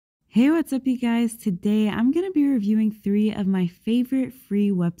Hey, what's up, you guys? Today I'm going to be reviewing 3 of my favorite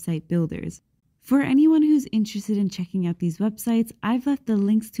free website builders. For anyone who's interested in checking out these websites, I've left the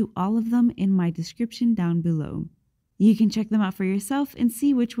links to all of them in my description down below. You can check them out for yourself and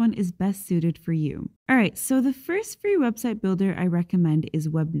see which one is best suited for you. Alright, so the first free website builder I recommend is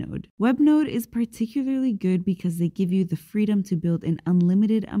Webnode. Webnode is particularly good because they give you the freedom to build an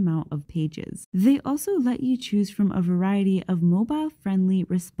unlimited amount of pages. They also let you choose from a variety of mobile-friendly,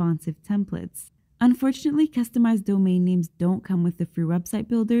 responsive templates. Unfortunately, customized domain names don't come with the free website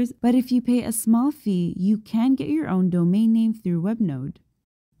builders, but if you pay a small fee, you can get your own domain name through Webnode.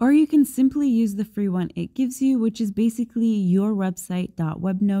 Or you can simply use the free one it gives you, which is basically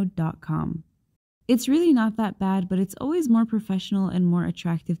yourwebsite.webnode.com. It's really not that bad, but it's always more professional and more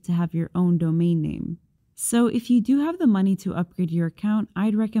attractive to have your own domain name. So if you do have the money to upgrade your account,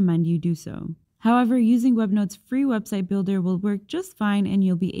 I'd recommend you do so. However, using Webnode's free website builder will work just fine and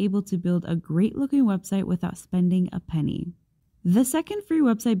you'll be able to build a great looking website without spending a penny. The second free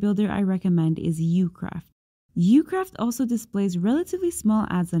website builder I recommend is Ucraft. Ucraft also displays relatively small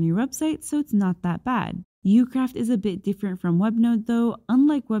ads on your website, so it's not that bad. Ucraft is a bit different from Webnode though.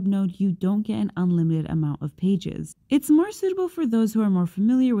 Unlike Webnode, you don't get an unlimited amount of pages. It's more suitable for those who are more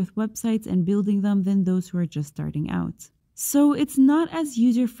familiar with websites and building them than those who are just starting out. So it's not as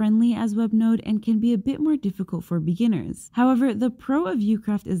user-friendly as Webnode and can be a bit more difficult for beginners. However, the pro of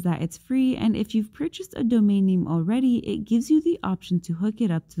Ucraft is that it's free, and if you've purchased a domain name already, it gives you the option to hook it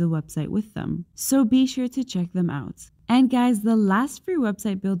up to the website with them. So be sure to check them out. And guys, the last free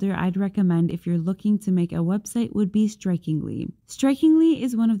website builder I'd recommend if you're looking to make a website would be Strikingly. Strikingly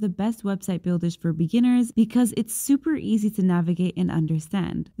is one of the best website builders for beginners because it's super easy to navigate and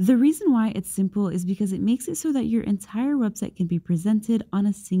understand. The reason why it's simple is because it makes it so that your entire website can be presented on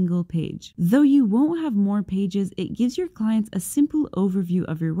a single page. Though you won't have more pages, it gives your clients a simple overview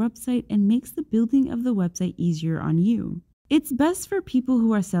of your website and makes the building of the website easier on you. It's best for people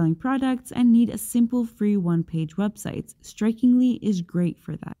who are selling products and need a simple free one-page website. Strikingly is great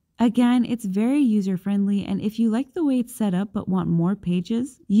for that. Again, it's very user-friendly, and if you like the way it's set up but want more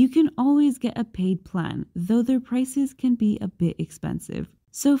pages, you can always get a paid plan, though their prices can be a bit expensive.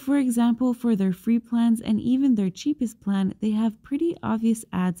 So for example, for their free plans and even their cheapest plan, they have pretty obvious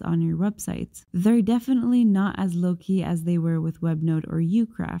ads on your website. They're definitely not as low-key as they were with Webnode or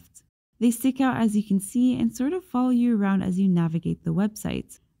Ucraft. They stick out as you can see and sort of follow you around as you navigate the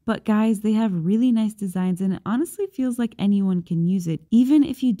website. But guys, they have really nice designs and it honestly feels like anyone can use it. Even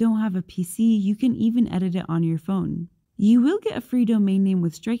if you don't have a PC, you can even edit it on your phone. You will get a free domain name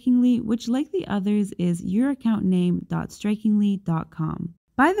with Strikingly, which like the others is youraccountname.strikingly.com.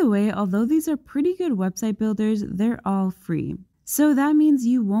 By the way, although these are pretty good website builders, they're all free. So that means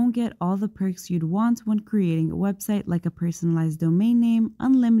you won't get all the perks you'd want when creating a website, like a personalized domain name,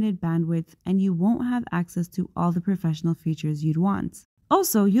 unlimited bandwidth, and you won't have access to all the professional features you'd want.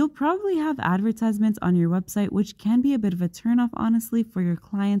 Also, you'll probably have advertisements on your website, which can be a bit of a turnoff honestly for your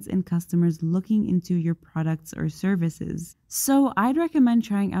clients and customers looking into your products or services. So I'd recommend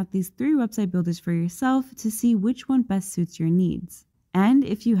trying out these 3 website builders for yourself to see which one best suits your needs. And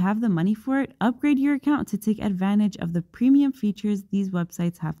if you have the money for it, upgrade your account to take advantage of the premium features these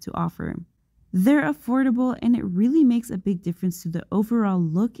websites have to offer. They're affordable and it really makes a big difference to the overall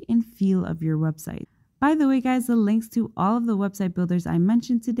look and feel of your website. By the way guys, the links to all of the website builders I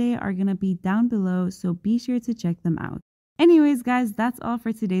mentioned today are going to be down below, so be sure to check them out. Anyways guys, that's all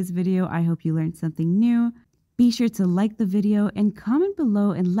for today's video. I hope you learned something new. Be sure to like the video and comment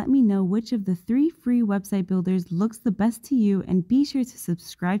below and let me know which of the 3 free website builders looks the best to you, and be sure to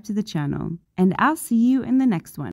subscribe to the channel. And I'll see you in the next one.